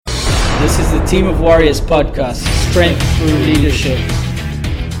This is the Team of Warriors podcast, Strength through Leadership.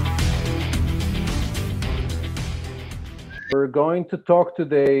 We're going to talk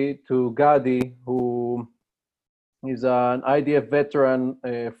today to Gadi, who is an IDF veteran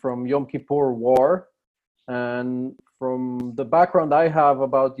from Yom Kippur War. And from the background I have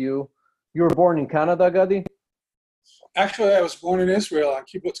about you, you were born in Canada, Gadi? Actually, I was born in Israel on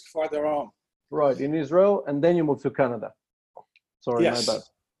Kibbutz Kfar Darom. Right, in Israel, and then you moved to Canada. Sorry, Yes. my bad.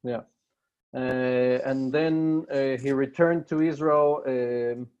 Yeah. And then he returned to Israel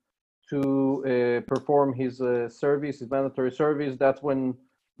to perform his service, his mandatory service. That's when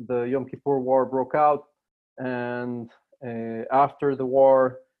the Yom Kippur War broke out. And after the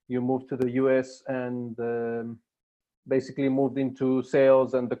war, you moved to the US and basically moved into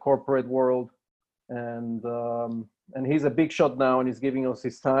sales and the corporate world. And he's a big shot now and he's giving us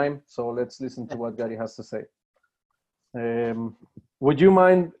his time. So let's listen to what Gadi has to say. Would you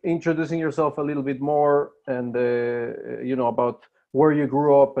mind introducing yourself a little bit more and, about where you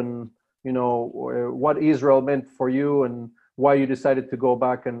grew up and, what Israel meant for you and why you decided to go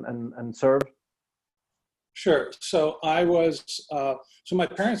back and serve? Sure. So my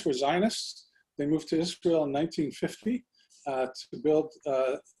parents were Zionists. They moved to Israel in 1950 to build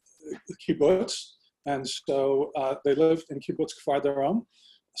the kibbutz. And so they lived in Kibbutz Kfar Darom,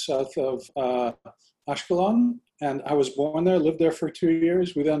 south of Ashkelon. And I was born there, lived there for 2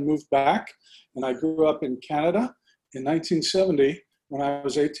 years. We then moved back, and I grew up in Canada. In 1970, when I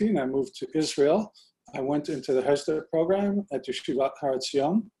was 18, I moved to Israel. I went into the Hesder program at Yeshivat Har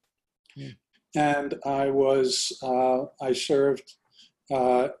Etzion. And I served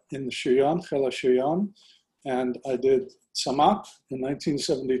in the Shiryon, Chel HaShiryon, and I did Tzamap in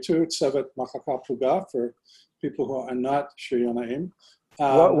 1972, Tzevet Machaka Pluga, for people who are not Shiryonaim.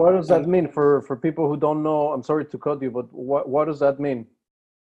 What does that mean for people who don't know? I'm sorry to cut you, but what does that mean?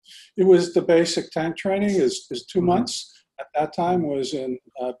 It was the basic tank training is 2 months. At that time was in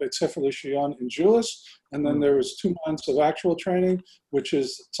Beit Sefer L'Shiryon in Julis, and then there was 2 months of actual training, which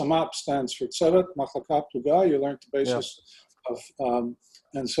is Tzamap stands for Tzevet Machaka Pluga. You learned the basis of,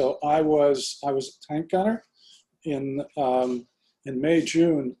 and so I was a tank gunner. In May,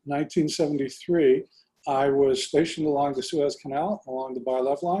 June 1973, I was stationed along the Suez Canal, along the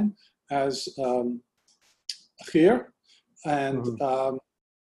Bar-Lev line, as Achir. And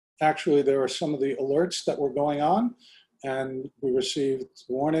actually, there were some of the alerts that were going on, and we received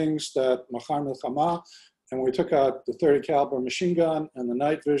warnings that Machar Milchama, and we took out the 30 caliber machine gun and the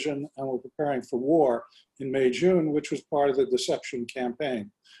night vision, and we're preparing for war in May, June, which was part of the deception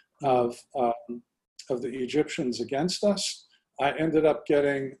campaign of the Egyptians against us. I ended up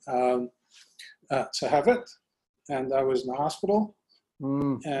getting Tzehevet, and I was in the hospital.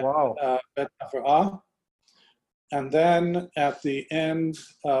 Wow. And then at the end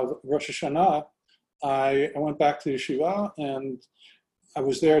of Rosh Hashanah, I went back to Yeshiva, and I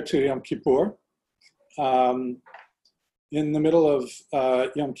was there to Yom Kippur. In the middle of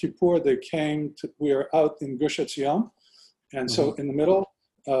Yom Kippur, we were out in Gush Etzion, and so in the middle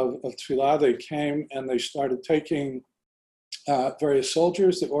of Tefillah, they came and they started taking various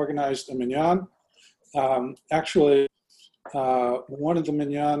soldiers. They organized a minyan. Actually, one of the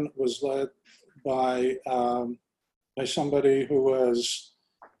minyan was led by somebody who was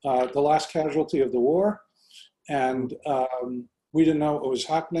the last casualty of the war, and we didn't know what was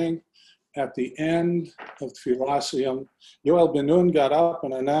happening. At the end of Tefillah, Yoel Ben Nun got up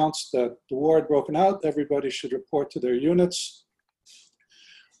and announced that the war had broken out. Everybody should report to their units.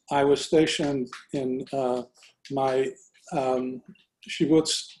 I was stationed in my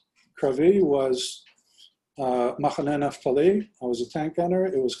Shibbutz Kravi was Machaneh Naftali. I was a tank gunner.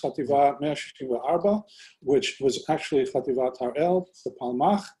 It was Chativa 164, which was actually Chativat Harel, the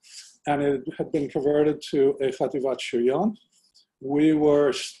Palmach, and it had been converted to a Chativat Shiryon. We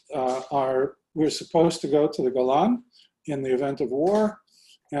were supposed to go to the Golan in the event of war,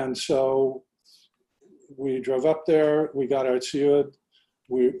 and so we drove up there. We got our tziyud.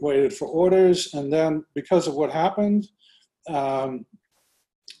 We waited for orders, and then because of what happened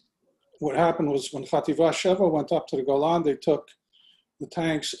was when Chativa Sheva went up to the Golan, they took the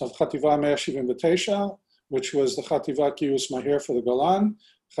tanks of Chativa 179, which was the Chativa Giyus Mahir for the Golan.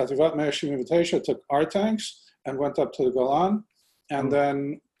 Chativa 179 took our tanks and went up to the Golan, and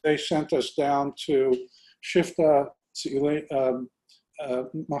then they sent us down to Shifta,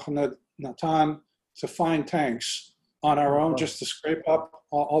 Machaneh Natan, to find tanks on our own, just to scrape up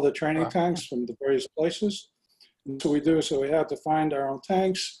all the training tanks from the various places. And so we had to find our own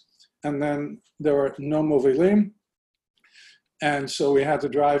tanks, and then there were no movilim, and so we had to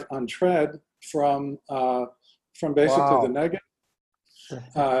drive on tread from basically the Negev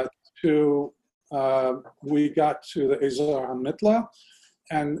to, we got to the Ezar HaMitla,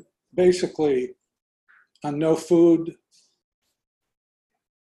 and basically on no food,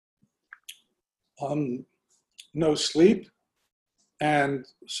 no sleep, and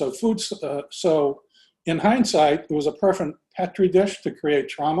so so in hindsight, it was a perfect petri dish to create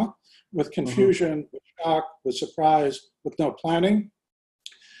trauma, with confusion, with shock, with surprise, with no planning.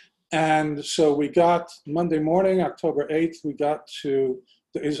 And so we got Monday morning, October 8th, we got to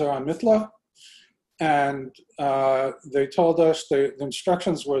the Ezar HaMitla, and they told us the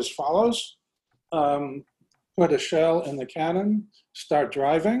instructions were as follows: put a shell in the cannon, start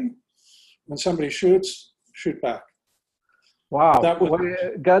driving. When somebody shoots, shoot back. Wow. That was,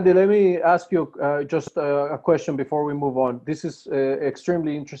 Gadi, let me ask you just a question before we move on. This is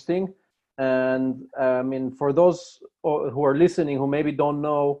extremely interesting. And I mean, for those who are listening who maybe don't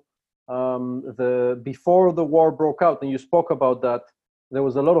know, before the war broke out, and you spoke about that, there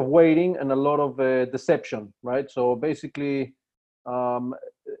was a lot of waiting and a lot of deception, right? So basically,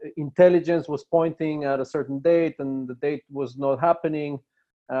 intelligence was pointing at a certain date, and the date was not happening.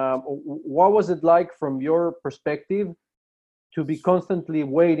 What was it like from your perspective to be constantly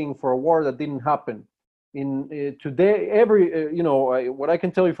waiting for a war that didn't happen? In today, what I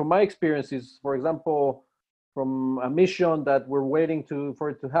can tell you from my experience is, for example, from a mission that we're waiting for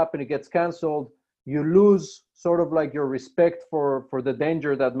it to happen, it gets canceled. You lose sort of like your respect for the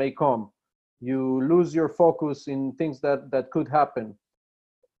danger that may come. You lose your focus in things that could happen.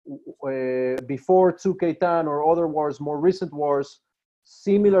 Before Tzuk Eitan or other wars, more recent wars,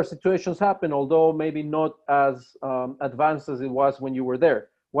 similar situations happen, although maybe not as advanced as it was when you were there.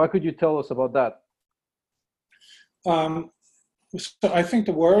 What could you tell us about that? So I think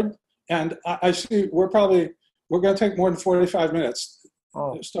the word, and I see we're going to take more than 45 minutes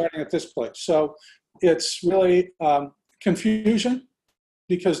starting at this place. So it's really confusion,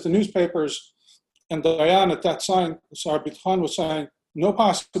 because the newspapers and Dayan at that time, Sar Bitchan, was saying, no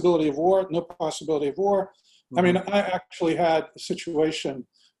possibility of war, no possibility of war. I mean, I actually had a situation,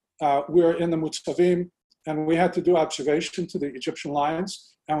 we were in the Mutzavim, and we had to do observation to the Egyptian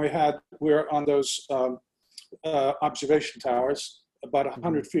lines, and we were on those observation towers, about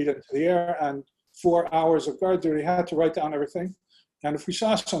 100 feet into the air, and 4 hours of guard duty. Had to write down everything, and if we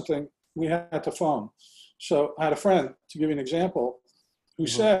saw something, we had to phone. So I had a friend, to give you an example, who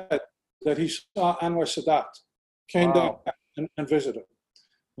said that he saw Anwar Sadat, came down and visited.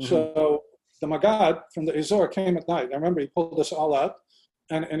 So the Magad from the Ezor came at night. I remember he pulled us all out,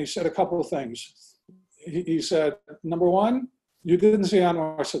 and he said a couple of things. He said, number one, you didn't see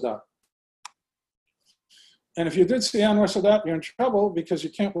Anwar Sadat. And if you did see Anwar Sadat, you're in trouble, because you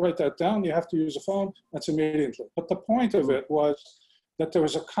can't write that down. You have to use a phone. That's immediately. But the point of it was that there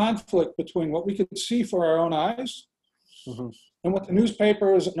was a conflict between what we could see for our own eyes and what the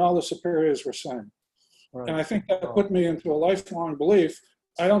newspapers and all the superiors were saying. Right. And I think that put me into a lifelong belief.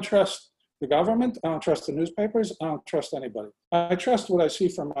 I don't trust the government. I don't trust the newspapers. I don't trust anybody. I trust what I see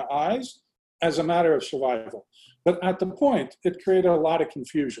from my eyes as a matter of survival. But at the point, it created a lot of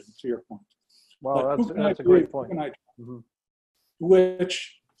confusion, to your point. Wow, that's a great point.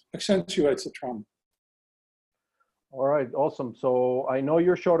 Which accentuates the trauma. All right, awesome. So I know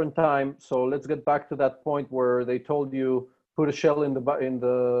you're short on time, so let's get back to that point where they told you put a shell in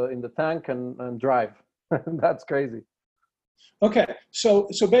the tank and drive. That's crazy. Okay, so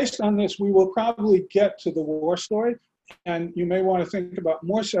based on this, we will probably get to the war story, and you may want to think about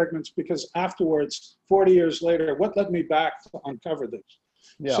more segments, because afterwards, 40 years later, what led me back to uncover this?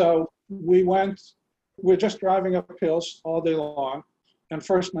 Yeah. So we're just driving up hills all day long, and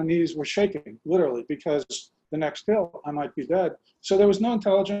first my knees were shaking, literally, because the next hill I might be dead. So there was no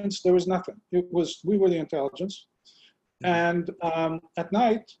intelligence, there was nothing. We were the intelligence. And at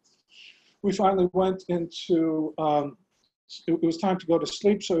night, we finally went into, it was time to go to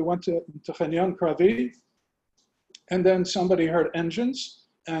sleep, so we went to Chanyan Kravi, and then somebody heard engines,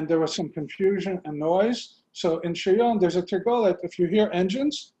 and there was some confusion and noise. So in Shiyon, there's a Tergolet. If you hear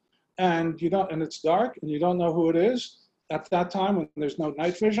engines and it's dark and you don't know who it is, at that time when there's no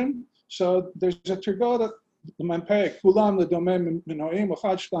night vision, so there's a Tergolet.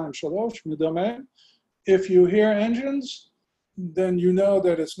 If you hear engines, then you know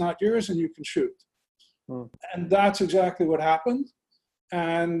that it's not yours and you can shoot. And that's exactly what happened.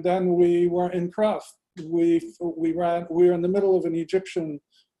 And then we were in Kraf. We were in the middle of an Egyptian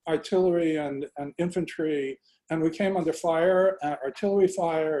artillery and infantry, and we came under fire, artillery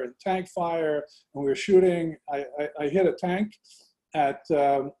fire and tank fire, and we were shooting. I hit a tank at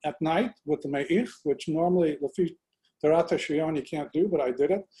night with the Me'ich, which normally the Tarata Shion you can't do, but I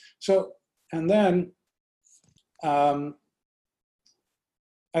did it. So, and then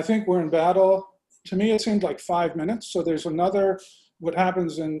I think we're in battle. To me, it seemed like 5 minutes. So there's another, what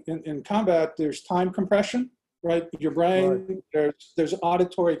happens in combat, there's time compression, right? Your brain, there's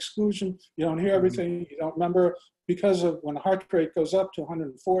auditory exclusion. You don't hear everything. You don't remember because of when the heart rate goes up to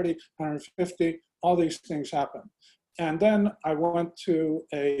 140, 150, all these things happen. And then I went to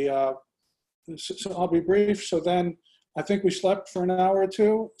so I'll be brief. So then I think we slept for an hour or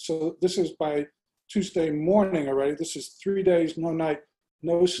two. So this is by Tuesday morning already. This is 3 days, no night,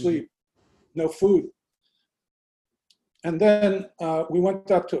 no sleep, no food. And then we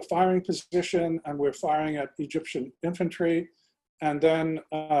went up to a firing position and we're firing at Egyptian infantry. And then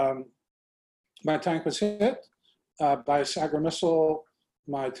my tank was hit by a Sagar missile.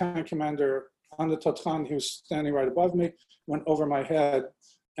 My tank commander, on the Totran, he was standing right above me, went over my head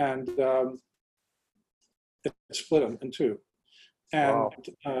and it split him in two. And,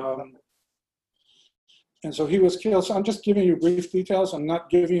 and so he was killed. So I'm just giving you brief details. I'm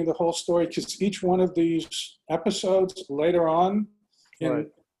not giving you the whole story because each one of these episodes later on, when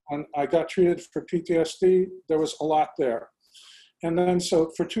I got treated for PTSD, there was a lot there. And then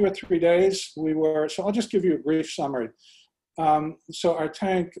so for 2 or 3 days, so I'll just give you a brief summary. So our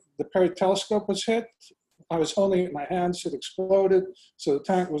tank, the Perry telescope was hit. I was holding it in my hands, it exploded. So the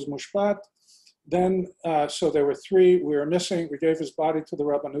tank was mushbat. Then, so there were 3, we were missing. We gave his body to the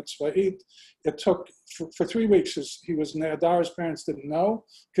Rabbanut Tzva'it. It took, for 3 weeks, he was Ne'adar, his parents didn't know,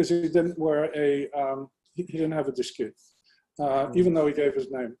 because he didn't wear he didn't have a diskit, even though he gave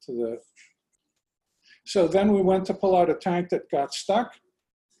his name to the. So then we went to pull out a tank that got stuck.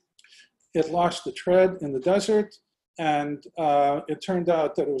 It lost the tread in the desert, and it turned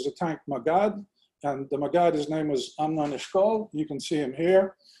out that it was a tank Magad, and the Magad, his name was Amnon Eshkol. You can see him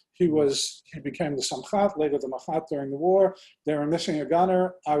here. He became the Samchat, later the Machat during the war. They were missing a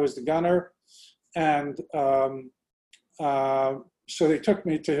gunner. I was the gunner. And so they took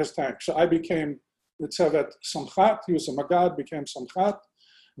me to his tank. So I became the Tzevet Samchat. He was a Magad, became Samchat.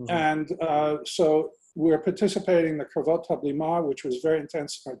 And so we were participating in the Kravot Hablima, which was very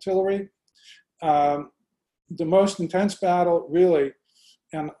intense artillery. The most intense battle, really,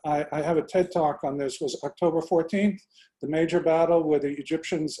 and I have a TED talk on this, was October 14th, the major battle where the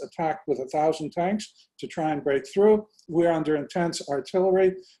Egyptians attacked with 1,000 tanks to try and break through. We're under intense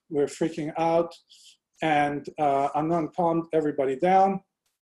artillery. We're freaking out. And Amnon calmed everybody down,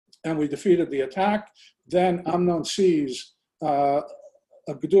 and we defeated the attack. Then Amnon sees a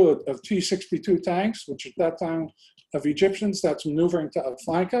gdud of T-62 tanks, which at that time of Egyptians, that's maneuvering to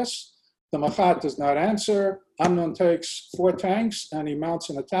outflank us. The Machat does not answer. Amnon takes 4 tanks and he mounts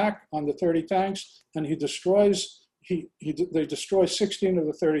an attack on the 30 tanks and he destroys, they destroy 16 of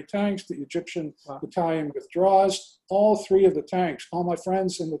the 30 tanks. The Egyptian battalion withdraws. All 3 of the tanks, all my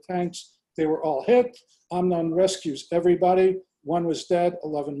friends in the tanks, they were all hit. Amnon rescues everybody. 1 was dead,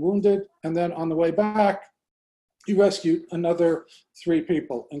 11 wounded. And then on the way back, he rescued another 3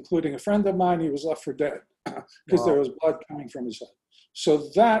 people, including a friend of mine. He was left for dead because there was blood coming from his head. So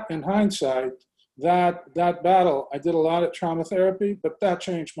that, in hindsight, that battle, I did a lot of trauma therapy, but that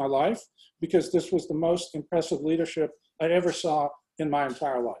changed my life because this was the most impressive leadership I ever saw in my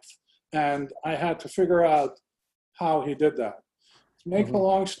entire life. And I had to figure out how he did that. To make a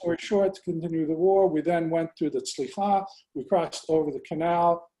long story short, to continue the war, we then went through the Tzlicha, we crossed over the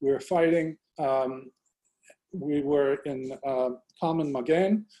canal, we were fighting, we were in Kalman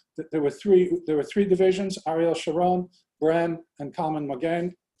Magen. There were three divisions, Ariel Sharon, Bren, and Kalman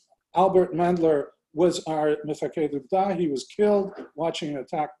Magen. Albert Mandler was our Mifaked Ugda. He was killed watching an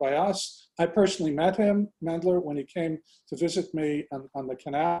attack by us. I personally met him, Mandler, when he came to visit me on the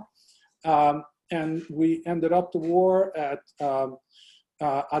canal. And we ended up the war at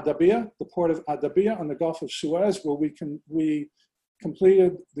Adabia, the port of Adabia on the Gulf of Suez, where we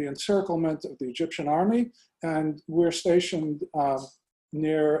completed the encirclement of the Egyptian army. And we're stationed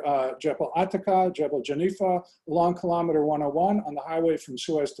near Jebel Ataka, Jebel Janifa, along kilometer 101 on the highway from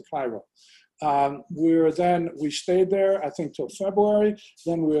Suez to Cairo. We stayed there, I think, till February.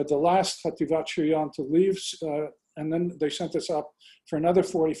 Then we were the last Hativat Shiriyan to leave. And then they sent us up for another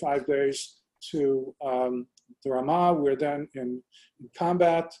 45 days to the Ramah. We're then in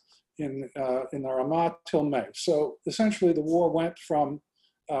combat in the Ramah till May. So essentially the war went from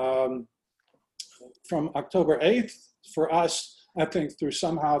October 8th for us, I think, through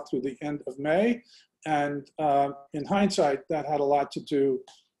the end of May. And in hindsight, that had a lot to do,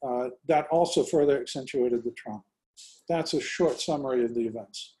 that also further accentuated the trauma. That's a short summary of the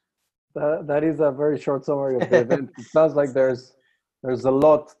events. That is a very short summary of the event. It sounds like there's a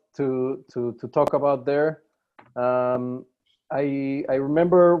lot to talk about there. I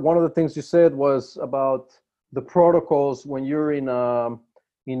remember one of the things you said was about the protocols when you're in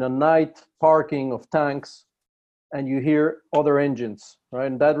in a night parking of tanks, and you hear other engines, right?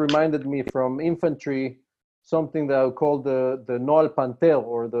 And that reminded me from infantry, something that I would call the Noal Pantel,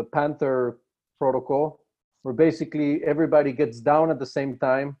 or the Panther protocol, where basically everybody gets down at the same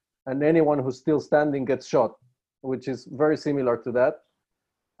time, and anyone who's still standing gets shot, which is very similar to that.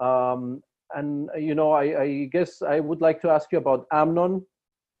 And I guess I would like to ask you about Amnon.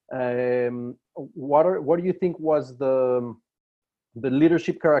 What do you think was the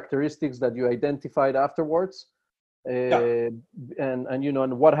leadership characteristics that you identified afterwards? And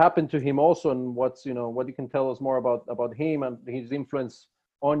what happened to him also, and what you can tell us more about him and his influence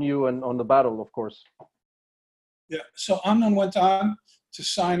on you and on the battle, of course. Yeah, so Amnon went on to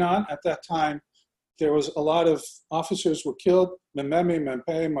sign on. At that time, there was a lot of officers were killed. Mememi,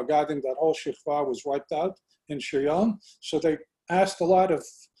 Mempe, Magadim, that whole Shikva was wiped out in Shiryan. So they asked a lot of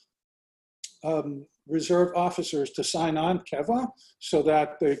reserve officers to sign on Keva so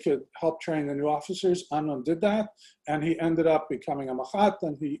that they could help train the new officers. Amnon did that, and he ended up becoming a Machat,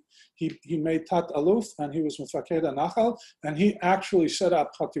 and he made Tat Aluf, and he was Mefaked Nachal, and he actually set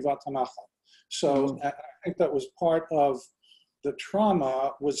up Chativat HaNachal. So I think that was part of the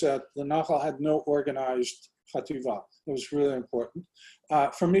trauma, was that the Nachal had no organized Chativa. It was really important.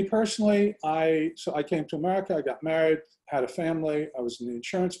 For me personally, I came to America, I got married, had a family, I was in the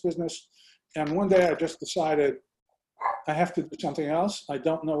insurance business. And one day I just decided I have to do something else. I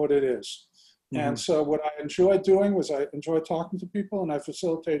don't know what it is. Mm-hmm. And so what I enjoyed doing was I enjoyed talking to people, and I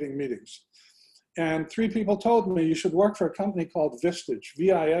facilitating meetings. And 3 people told me you should work for a company called Vistage,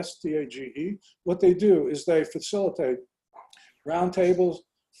 Vistage. What they do is they facilitate roundtables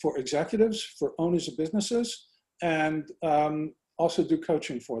for executives, for owners of businesses, and also do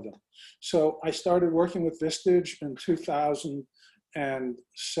coaching for them. So I started working with Vistage in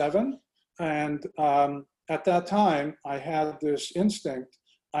 2007. And at that time, I had this instinct,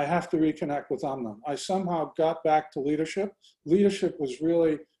 I have to reconnect with Amnon. I somehow got back to leadership. Leadership was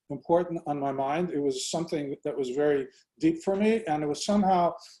really important on my mind. It was something that was very deep for me, and it was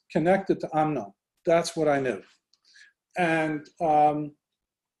somehow connected to Amnon. That's what I knew. And I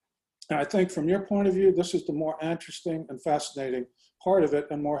think from your point of view, this is the more interesting and fascinating part of it,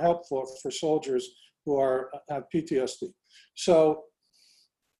 and more helpful for soldiers who have PTSD. So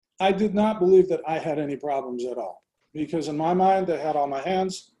I did not believe that I had any problems at all, because in my mind, I had all my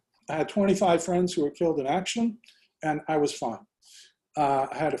hands. I had 25 friends who were killed in action, and I was fine. I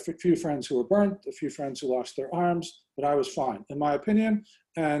had a few friends who were burnt, a few friends who lost their arms, but I was fine, in my opinion.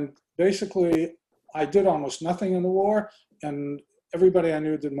 And basically, I did almost nothing in the war, and everybody I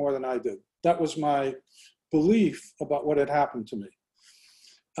knew did more than I did. That was my belief about what had happened to me.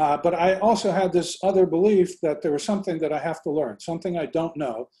 But I also had this other belief that there was something that I have to learn, something I don't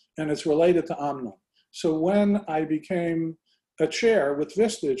know, and it's related to Amnon. So when I became a chair with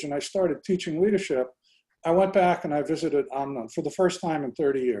Vistage and I started teaching leadership, I went back and I visited Amnon for the first time in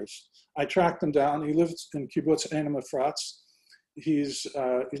 30 years. I tracked him down. He lives in Kibbutz Ein Efratz. He's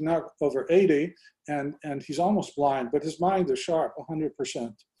now over 80, and he's almost blind, but his mind is sharp,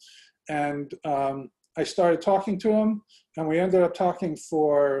 100%. And I started talking to him, and we ended up talking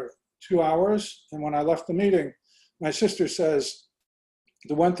for 2 hours. And when I left the meeting, my sister says,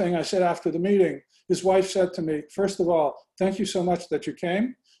 the one thing I said after the meeting, his wife said to me, first of all, thank you so much that you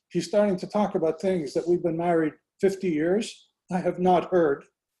came. He's starting to talk about things that we've been married 50 years. I have not heard,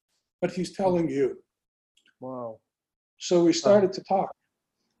 but he's telling you. Wow. So we started to talk,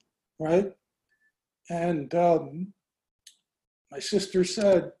 right? And my sister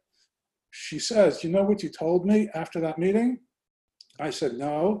said, she says, you know what you told me after that meeting? I said,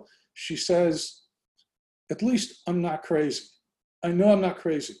 no. She says, at least I'm not crazy. I know I'm not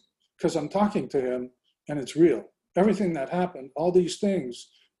crazy because I'm talking to him and it's real. Everything that happened, all these things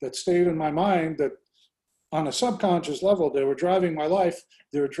that stayed in my mind that on a subconscious level, they were driving my life.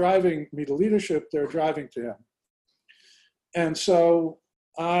 They were driving me to leadership. They were driving to him. And so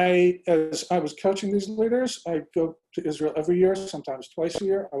as I was coaching these leaders, I go to Israel every year, sometimes twice a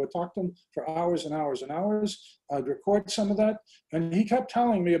year. I would talk to them for hours and hours and hours. I'd record some of that. And he kept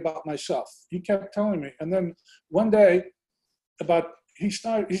telling me about myself. He kept telling me. And then one day, he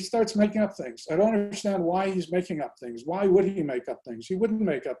starts making up things. I don't understand why he's making up things. Why would he make up things? He wouldn't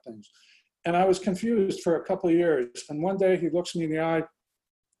make up things. And I was confused for a couple of years. And one day he looks me in the eye,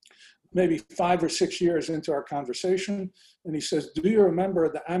 maybe 5 or 6 years into our conversation, and he says, do you remember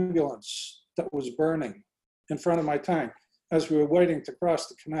the ambulance that was burning in front of my tank as we were waiting to cross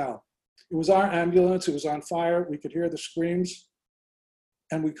the canal? It was our ambulance. It was on fire. We could hear the screams,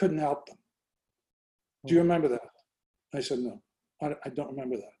 and we couldn't help them. Do you remember that? I said, no, I don't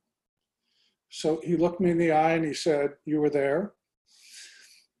remember that. So he looked me in the eye and he said, you were there.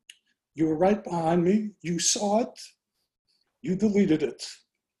 You were right behind me. You saw it. You deleted it.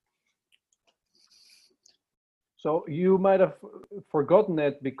 So you might have forgotten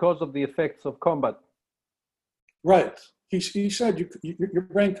it because of the effects of combat. Right. He said your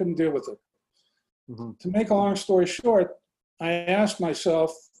brain couldn't deal with it. Mm-hmm. To make a long story short, I asked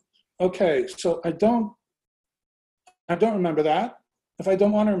myself, okay, so I don't remember that. If I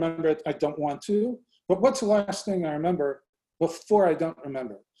don't want to remember it, I don't want to. But what's the last thing I remember before I don't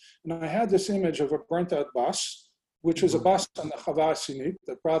remember? And I had this image of a burnt out bus, which was a bus on the Chava Sinit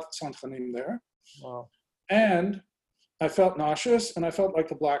that brought Tzanchanim there. Wow. And I felt nauseous and I felt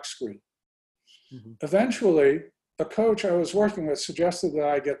like a black screen. Mm-hmm. Eventually, a coach I was working with suggested that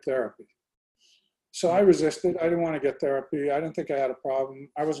I get therapy. So I resisted. I didn't want to get therapy. I didn't think I had a problem.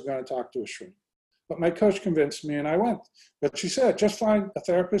 I wasn't going to talk to a shrink. But my coach convinced me and I went. But she said, just find a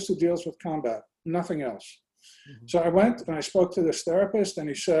therapist who deals with combat, nothing else. Mm-hmm. So I went and I spoke to this therapist and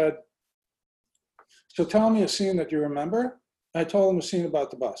he said, so tell me a scene that you remember. I told him a scene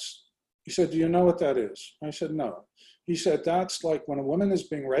about the bus. He said, do you know what that is? I said, no. He said, that's like when a woman is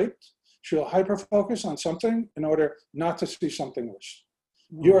being raped, she'll hyper-focus on something in order not to see something worse.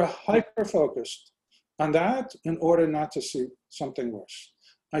 Mm-hmm. You're hyper-focused on that in order not to see something worse.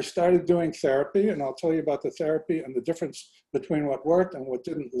 I started doing therapy, and I'll tell you about the therapy and the difference between what worked and what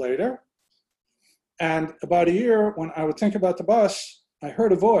didn't later. And about a year, when I would think about the bus, I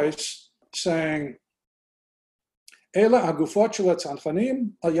heard a voice saying, Ela agufot shel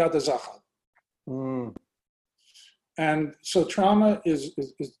hatzanchanim al yad hazachal. And so trauma is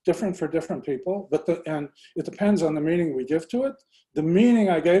different for different people, and it depends on the meaning we give to it. The meaning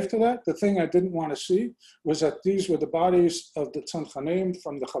I gave to that, the thing I didn't want to see, was that these were the bodies of the tzanchanim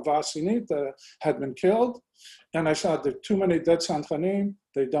from the Chava Sinit that had been killed. And I saw there are too many dead tzanchanim.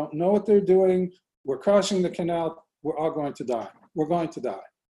 They don't know what they're doing. We're crossing the canal. We're all going to die. We're going to die.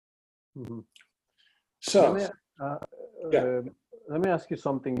 Mm-hmm. So, let me ask you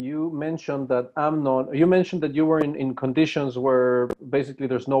something. You mentioned that Amnon, you mentioned that you were in conditions where basically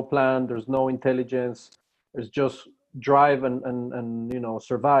there's no plan, there's no intelligence, there's just drive and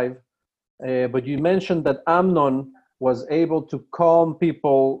survive. But you mentioned that Amnon was able to calm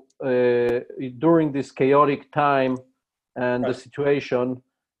people during this chaotic time and the situation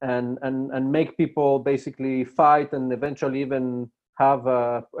and make people basically fight and eventually even have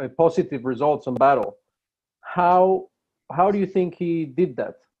a positive results on battle. How do you think he did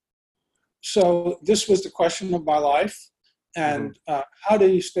that? So this was the question of my life, and how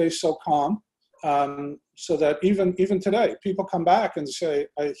did he stay so calm? So that even today, people come back and say,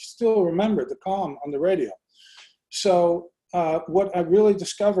 I still remember the calm on the radio. So what I really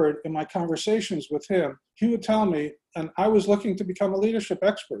discovered in my conversations with him, he would tell me, and I was looking to become a leadership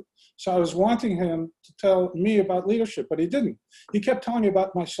expert. So I was wanting him to tell me about leadership, but he didn't. He kept telling me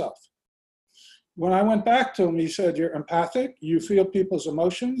about myself. When I went back to him, he said, you're empathic, you feel people's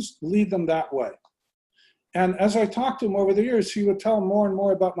emotions, lead them that way. And as I talked to him over the years, he would tell more and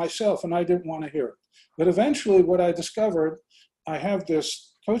more about myself, and I didn't want to hear it. But eventually what I discovered, I have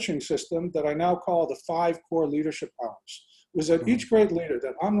this coaching system that I now call the 5 core leadership powers. It was that each great leader,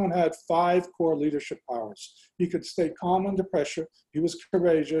 that Amnon had 5 core leadership powers. He could stay calm under pressure, he was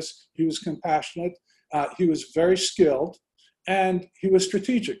courageous, he was compassionate, he was very skilled, and he was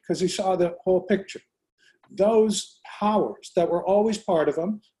strategic because he saw the whole picture. Those powers that were always part of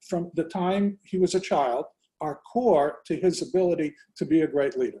him from the time he was a child are core to his ability to be a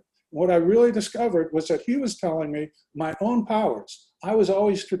great leader. What I really discovered was that he was telling me my own powers. I was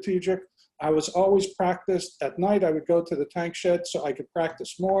always strategic. I was always practiced. At night, I would go to the tank shed so I could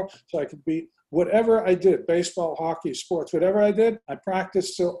practice more, so I could be, whatever I did, baseball, hockey, sports, whatever I did, I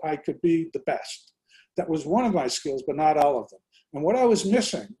practiced so I could be the best. That was one of my skills, but not all of them. And what I was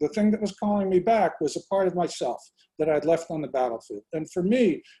missing, the thing that was calling me back, was a part of myself that I'd left on the battlefield. And for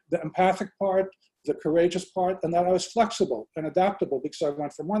me, the empathic part, the courageous part, and that I was flexible and adaptable because I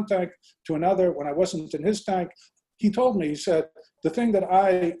went from one tank to another when I wasn't in his tank. He told me, he said, the thing that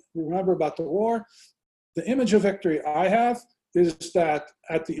I remember about the war, the image of victory I have is that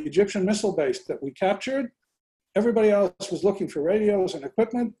at the Egyptian missile base that we captured, everybody else was looking for radios and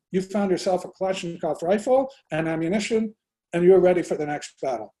equipment. You found yourself a Kalashnikov rifle and ammunition, and you were ready for the next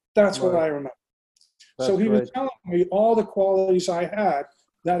battle. That's what I remember. So he was telling me all the qualities I had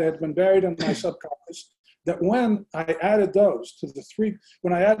that had been buried in my subconscious, that when I added those to the 3,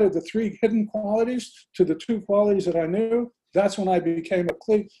 when I added the 3 hidden qualities to the 2 qualities that I knew, that's when I became a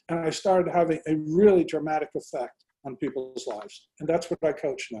clique, and I started having a really dramatic effect on people's lives. And that's what I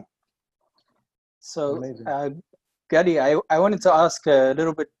coach now. So, Gadi, I wanted to ask a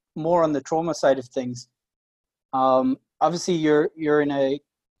little bit more on the trauma side of things. Obviously, you're in a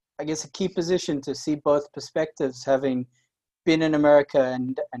I guess, a key position to see both perspectives, having been in America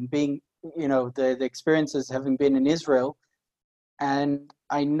and being, the experiences having been in Israel. And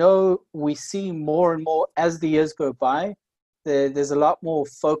I know we see more and more as the years go by, there's a lot more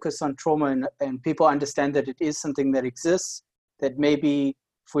focus on trauma, and people understand that it is something that exists, that maybe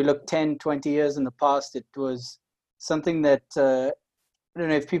if we look 10, 20 years in the past, it was something that, I don't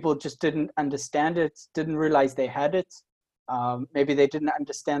know if people just didn't understand it, didn't realize they had it. Maybe they didn't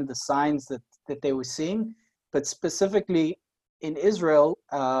understand the signs that they were seeing. But specifically in Israel,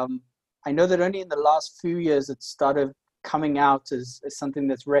 I know that only in the last few years it started coming out as something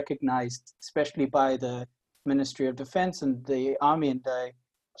that's recognized, especially by the Ministry of Defense and the Army. And I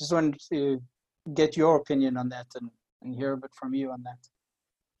just wanted to get your opinion on that and hear a bit from you on that.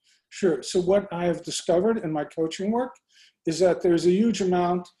 Sure. So what I have discovered in my coaching work is that there's a huge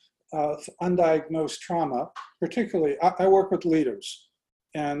amount of undiagnosed trauma. Particularly, I work with leaders,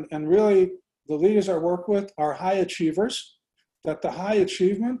 and really the leaders I work with are high achievers, that the high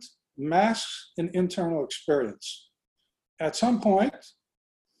achievement masks an internal experience. At some point,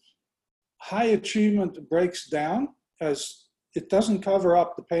 high achievement breaks down as it doesn't cover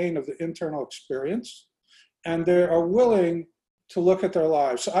up the pain of the internal experience, and they are willing to look at their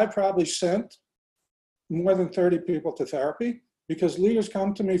lives. So I probably sent more than 30 people to therapy, because leaders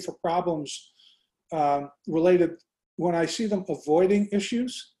come to me for problems related when I see them avoiding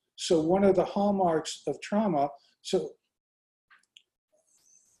issues. So one of the hallmarks of trauma, so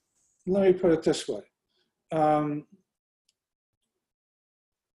let me put it this way. And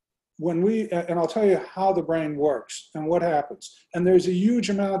I'll tell you how the brain works and what happens. And there's a huge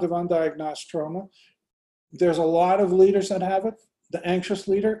amount of undiagnosed trauma. There's a lot of leaders that have it. The anxious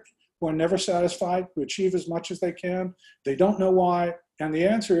leader, who are never satisfied, who achieve as much as they can. They don't know why. And the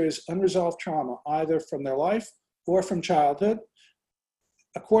answer is unresolved trauma, either from their life or from childhood.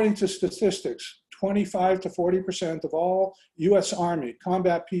 According to statistics, 25 to 40% of all US Army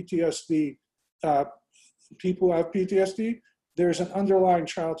combat PTSD, people who have PTSD, there's an underlying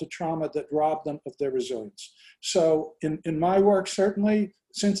childhood trauma that robbed them of their resilience. So in my work, certainly,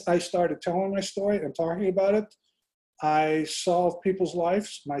 since I started telling my story and talking about it, I solve people's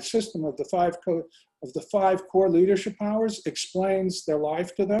lives. My system of the five core leadership powers explains their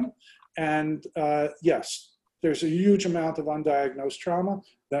life to them. And yes, there's a huge amount of undiagnosed trauma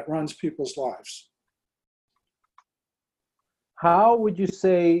that runs people's lives. How would you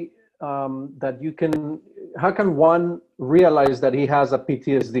say how can one realize that he has a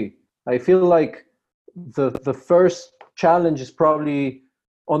PTSD? I feel like the first challenge is probably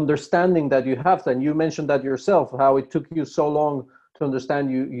understanding that you have that. And you mentioned that yourself, how it took you so long to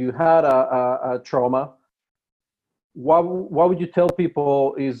understand you had a trauma. What would you tell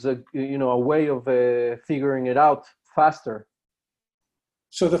people is a way of figuring it out faster?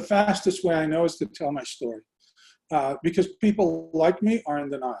 So the fastest way I know is to tell my story, because people like me are in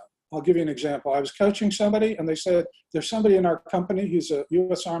denial. I'll give you an example. I was coaching somebody and they said, there's somebody in our company, he's a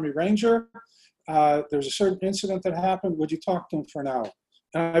US Army Ranger. There's a certain incident that happened. Would you talk to him for an hour?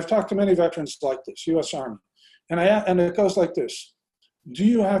 And I've talked to many veterans like this, US Army. And it goes like this. Do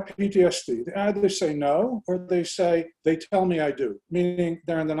you have PTSD? They either say no, or they tell me I do, meaning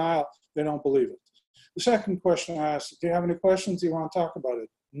they're in denial, they don't believe it. The second question I ask, do you have any questions? Do you want to talk about it?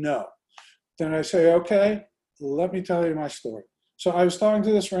 No. Then I say, okay, let me tell you my story. So I was talking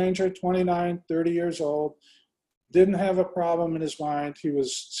to this Ranger, 29, 30 years old, didn't have a problem in his mind. He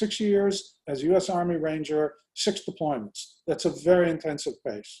was 6 years as US Army Ranger, 6 deployments. That's a very intensive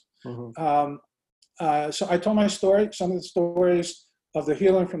pace. Mm-hmm. So I told my story, some of the stories of the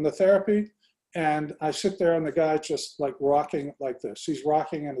healing from the therapy, and I sit there and the guy just like rocking like this. He's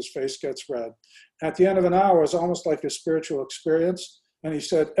rocking and his face gets red. At the end of an hour, it was almost like a spiritual experience. And he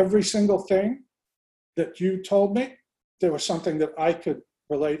said, every single thing that you told me, there was something that I could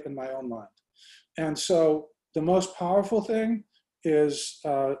relate in my own mind. And so the most powerful thing is,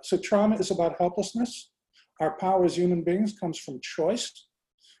 so trauma is about helplessness. Our power as human beings comes from choice.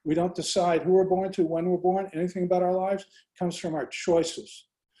 We don't decide who we're born to, when we're born, anything about our lives comes from our choices.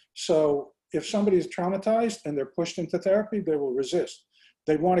 So if somebody is traumatized and they're pushed into therapy, they will resist.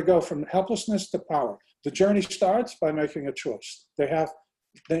 They want to go from helplessness to power. The journey starts by making a choice. They have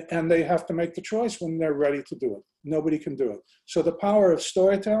to make the choice when they're ready to do it. Nobody can do it. So the power of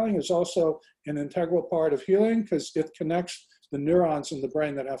storytelling is also an integral part of healing, because it connects the neurons in the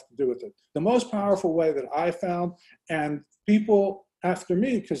brain that have to do with it. The most powerful way that I found, and people after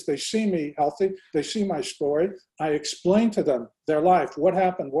me, because they see me healthy, they see my story, I explain to them their life, what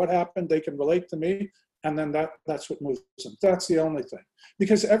happened, they can relate to me, And then that's what moves them. That's the only thing.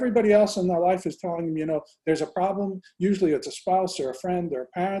 Because everybody else in their life is telling them, there's a problem. Usually it's a spouse or a friend or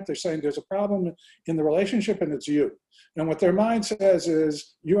a parent. They're saying there's a problem in the relationship and it's you. And what their mind says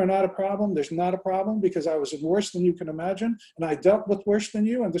is, you are not a problem. There's not a problem because I was in worse than you can imagine. And I dealt with worse than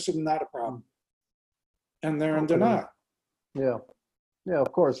you. And this is not a problem. And they're in denial. Yeah. Yeah,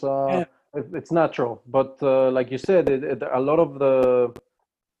 of course. It's natural. But like you said, a lot of the,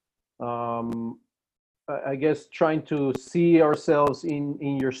 I guess, trying to see ourselves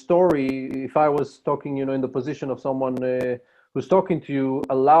in your story, if I was talking, in the position of someone who's talking to you,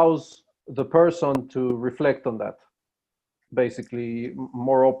 allows the person to reflect on that, basically,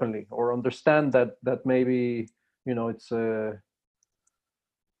 more openly, or understand that maybe, it's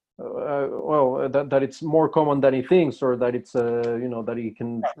that it's more common than he thinks, or that it's that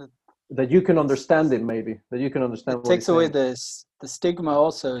you can understand it, maybe that you can understand. It takes away the stigma.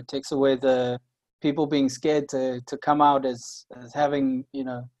 Also, it takes away the people being scared to come out as having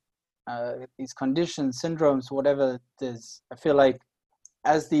these conditions, syndromes, whatever it is. I feel like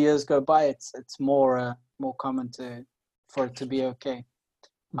as the years go by, it's more common for it to be okay.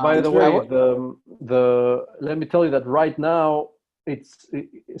 By the way, let me tell you that right now, it's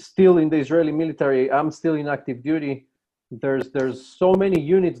still in the Israeli military. I'm still in active duty. There's so many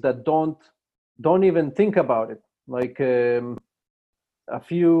units that don't even think about it. Like I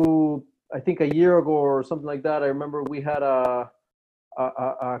think a year ago or something like that, I remember we had a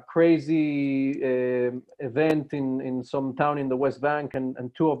crazy event in some town in the West Bank,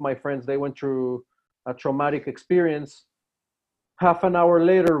 and two of my friends, they went through a traumatic experience. Half an hour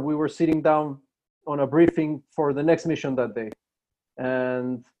later, we were sitting down on a briefing for the next mission that day.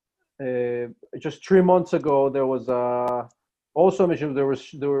 And just 3 months ago, there was also a mission.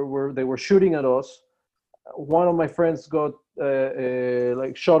 They were shooting at us. One of my friends got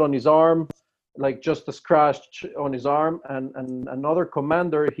like shot on his arm, like just a scratch on his arm, and another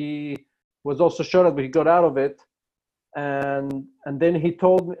commander, he was also shot at, but he got out of it. And then he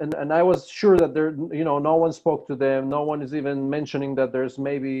told me, and I was sure that there, no one spoke to them. No one is even mentioning that there's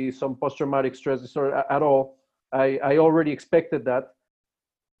maybe some post-traumatic stress disorder at all. I already expected that.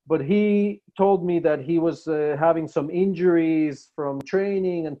 But he told me that he was having some injuries from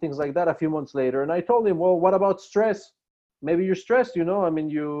training and things like that a few months later. And I told him, well, what about stress? Maybe you're stressed, I mean,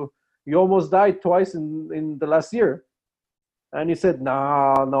 you almost died twice in the last year. And he said,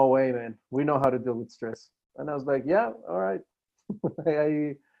 no way, man. We know how to deal with stress. And I was like, yeah, all right.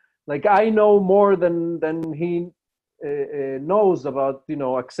 I know more than he knows about,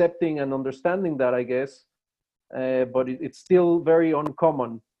 accepting and understanding that, I guess. But it's still very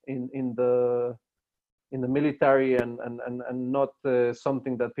uncommon in the military, and not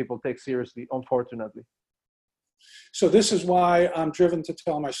something that people take seriously, unfortunately. So this is why I'm driven to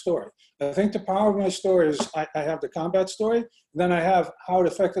tell my story. I think the power of my story is I have the combat story, then I have how it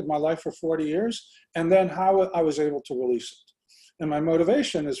affected my life for 40 years, and then how I was able to release it. And my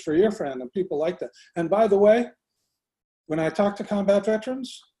motivation is for your friend and people like that. And by the way, when I talk to combat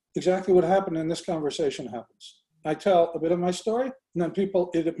veterans, exactly what happened in this conversation happens. I tell a bit of my story, and then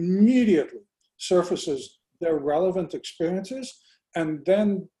it immediately surfaces their relevant experiences, and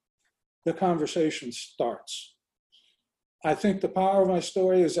then the conversation starts. I think the power of my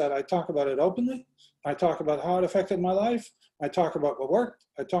story is that I talk about it openly. I talk about how it affected my life. I talk about what worked.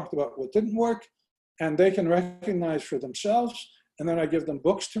 I talked about what didn't work, and they can recognize for themselves. And then I give them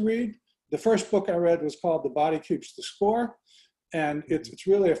books to read. The first book I read was called The Body Keeps the Score. And it's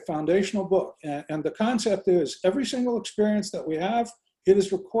really a foundational book. And the concept is every single experience that we have, it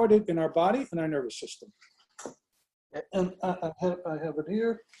is recorded in our body and our nervous system. And I have it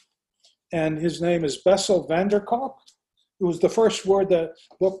here. And his name is Bessel van der Kolk. It was the first book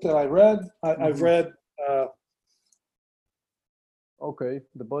that I read. I've read. Okay,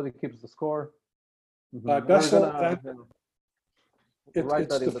 The Body Keeps the Score. By Bessel van der Kolk. It's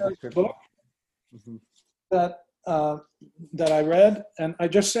the first book that I read, and I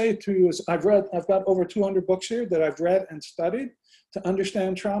just say to you is I've got over 200 books here that I've read and studied to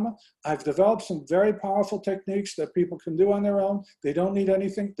understand trauma. I've developed some very powerful techniques that people can do on their own. They don't need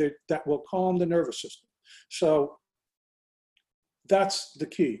anything that will calm the nervous system. So that's the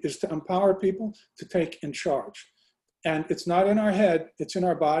key, is to empower people to take in charge. And it's not in our head, it's in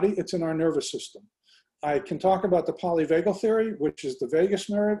our body, it's in our nervous system. I can talk about the polyvagal theory, which is the vagus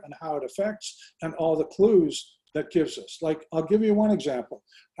nerve and how it affects, and all the clues that gives us. Like, I'll give you one example.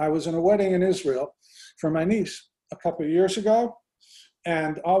 I was in a wedding in Israel for my niece a couple of years ago,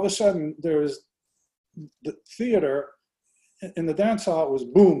 and all of a sudden there was the theater in the dance hall. It was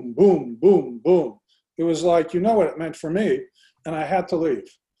boom, boom, boom, boom. It was like, you know what it meant for me, and I had to leave.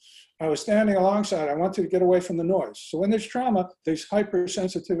 I was standing alongside. I wanted to get away from the noise. So when there's trauma, there's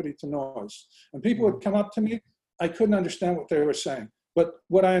hypersensitivity to noise. And people would come up to me. I couldn't understand what they were saying. But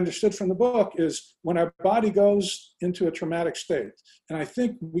what I understood from the book is when our body goes into a traumatic state, and I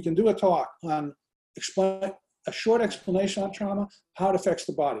think we can do a talk on a short explanation on trauma, how it affects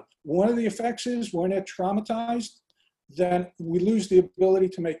the body. One of the effects is when it's traumatized, then we lose the ability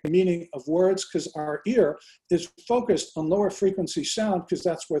to make meaning of words because our ear is focused on lower frequency sound because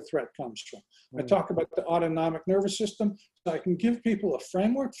that's where threat comes from. I talk about the autonomic nervous system, so I can give people a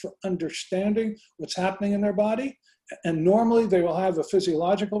framework for understanding what's happening in their body. And normally they will have a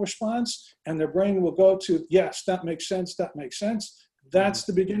physiological response and their brain will go to, yes, that makes sense, that makes sense. That's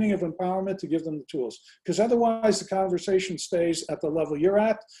the beginning of empowerment to give them the tools. Because otherwise the conversation stays at the level you're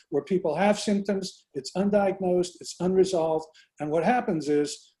at, where people have symptoms, it's undiagnosed, it's unresolved. And what happens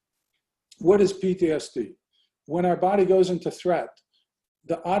is, what is PTSD? When our body goes into threat,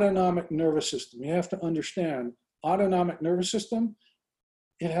 the autonomic nervous system, you have to understand, autonomic nervous system,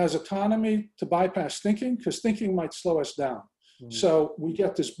 it has autonomy to bypass thinking because thinking might slow us down. So we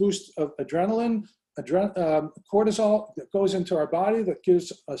get this boost of adrenaline, cortisol that goes into our body that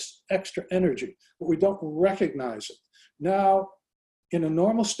gives us extra energy, but we don't recognize it. Now, in a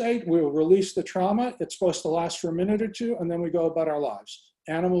normal state, we'll release the trauma. It's supposed to last for a minute or two, and then we go about our lives.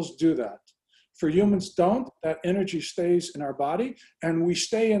 Animals do that. For humans don't. That energy stays in our body, and we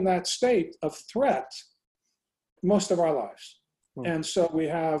stay in that state of threat most of our lives. And so we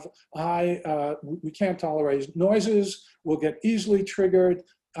have we can't tolerate noises, we'll get easily triggered.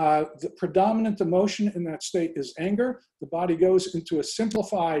 The predominant emotion in that state is anger. The body goes into a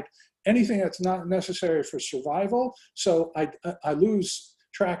simplified, anything that's not necessary for survival. So I lose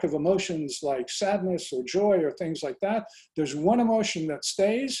track of emotions like sadness or joy or things like that. There's one emotion that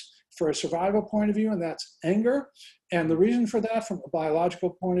stays for a survival point of view, and that's anger. And the reason for that from a biological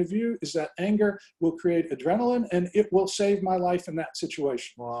point of view is that anger will create adrenaline and it will save my life in that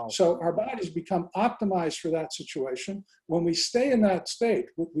situation. Wow. So our bodies become optimized for that situation. When we stay in that state,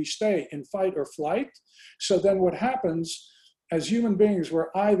 we stay in fight or flight. So then what happens as human beings, we're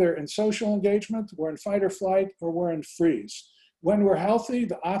either in social engagement, we're in fight or flight, or we're in freeze. When we're healthy,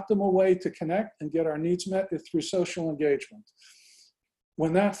 the optimal way to connect and get our needs met is through social engagement.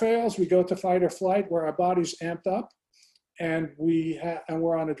 When that fails, we go to fight or flight where our body's amped up and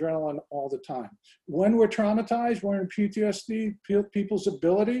we're on adrenaline all the time. When we're traumatized, we're in PTSD, people's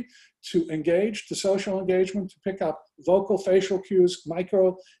ability to engage, to social engagement, to pick up vocal, facial cues,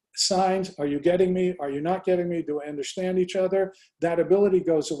 micro signs. Are you getting me? Are you not getting me? Do I understand each other? That ability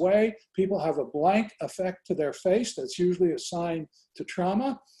goes away. People have a blank effect to their face. That's usually a sign to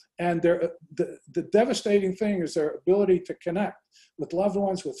trauma. And the devastating thing is their ability to connect with loved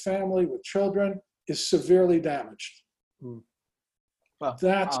ones, with family, with children is severely damaged. Well,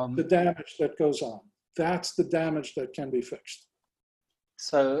 that's the damage that goes on. That's the damage that can be fixed.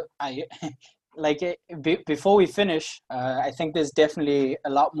 So before we finish, I think there's definitely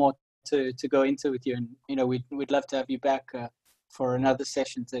a lot more to go into with you, and we'd love to have you back for another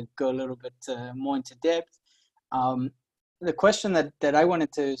session to go a little bit more into depth. The question that I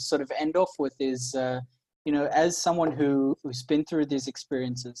wanted to sort of end off with is, as someone who's been through these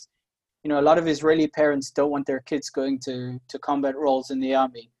experiences, a lot of Israeli parents don't want their kids going to combat roles in the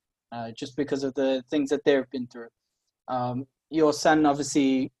army, just because of the things that they've been through. Your son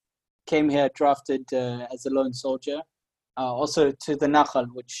obviously came here drafted as a lone soldier, also to the Nachal,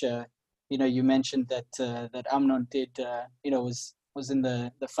 which you mentioned that Amnon did, was in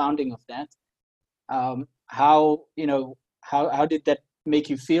the founding of that. How did that make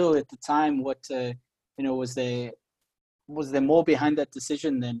you feel at the time? What was there more behind that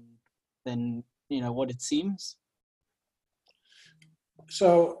decision than what it seems?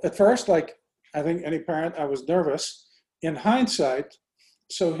 So at first, like I think any parent, I was nervous. In hindsight,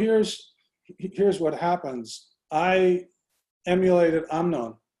 so here's what happens. I emulated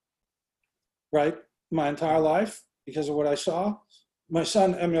Amnon, right, my entire life because of what I saw. My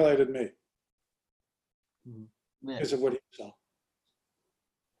son emulated me because of what he saw.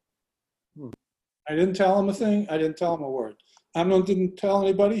 I didn't tell him a thing. I didn't tell him a word. Amnon didn't tell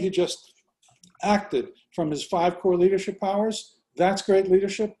anybody. He just acted from his 5 core leadership powers. That's great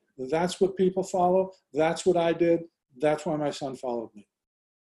leadership. That's what people follow. That's what I did. That's why my son followed me.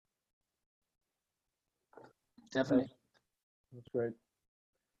 Definitely. That's great.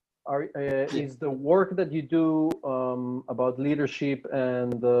 Is the work that you do about leadership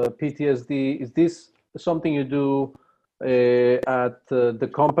and PTSD, is this something you do at the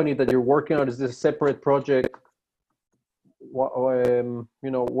company that you're working on? Is this a separate project?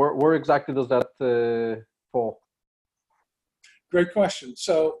 Where exactly does that fall? Great question.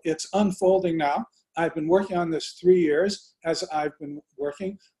 So it's unfolding now. I've been working on this 3 years. As I've been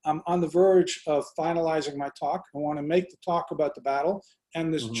working, I'm on the verge of finalizing my talk. I want to make the talk about the battle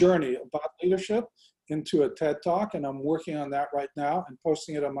and this journey about leadership into a TED Talk, and I'm working on that right now and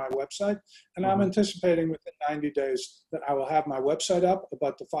posting it on my website. And I'm anticipating within 90 days that I will have my website up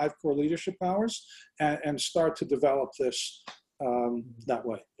about the 5 core leadership powers and start to develop this that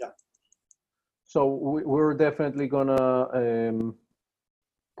way. Yeah. So we're definitely gonna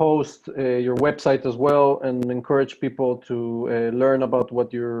post your website as well and encourage people to learn about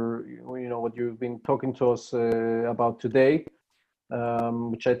what what you've been talking to us about today,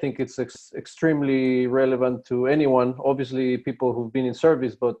 which I think it's extremely relevant to anyone. Obviously, people who've been in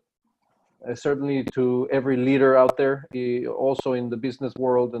service, but certainly to every leader out there, also in the business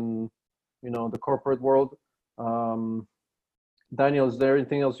world and the corporate world. Daniel, is there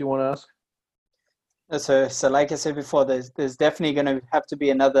anything else you want to ask? So like I said before, there's definitely going to have to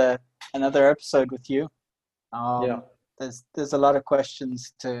be another episode with you. There's a lot of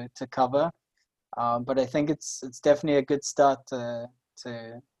questions to cover, but I think it's definitely a good start to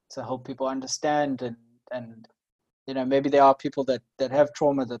help people understand and maybe there are people that have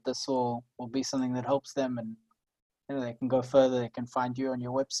trauma that this will be something that helps them, and they can go further. They can find you on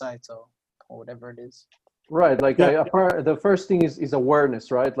your website or whatever it is. Right, like the first thing is awareness,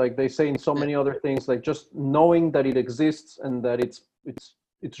 right? Like they say in so many other things, like just knowing that it exists and that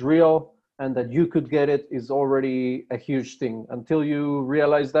it's real and that you could get it is already a huge thing. Until you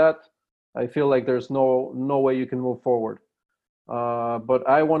realize that, I feel like there's no way you can move forward. But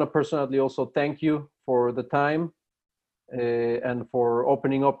I want to personally also thank you for the time and for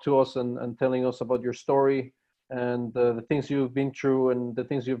opening up to us and telling us about your story and the things you've been through and the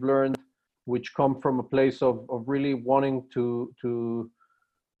things you've learned, which come from a place of really wanting to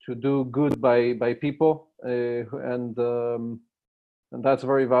do good by people, and that's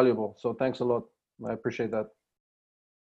very valuable. So thanks a lot. I appreciate that.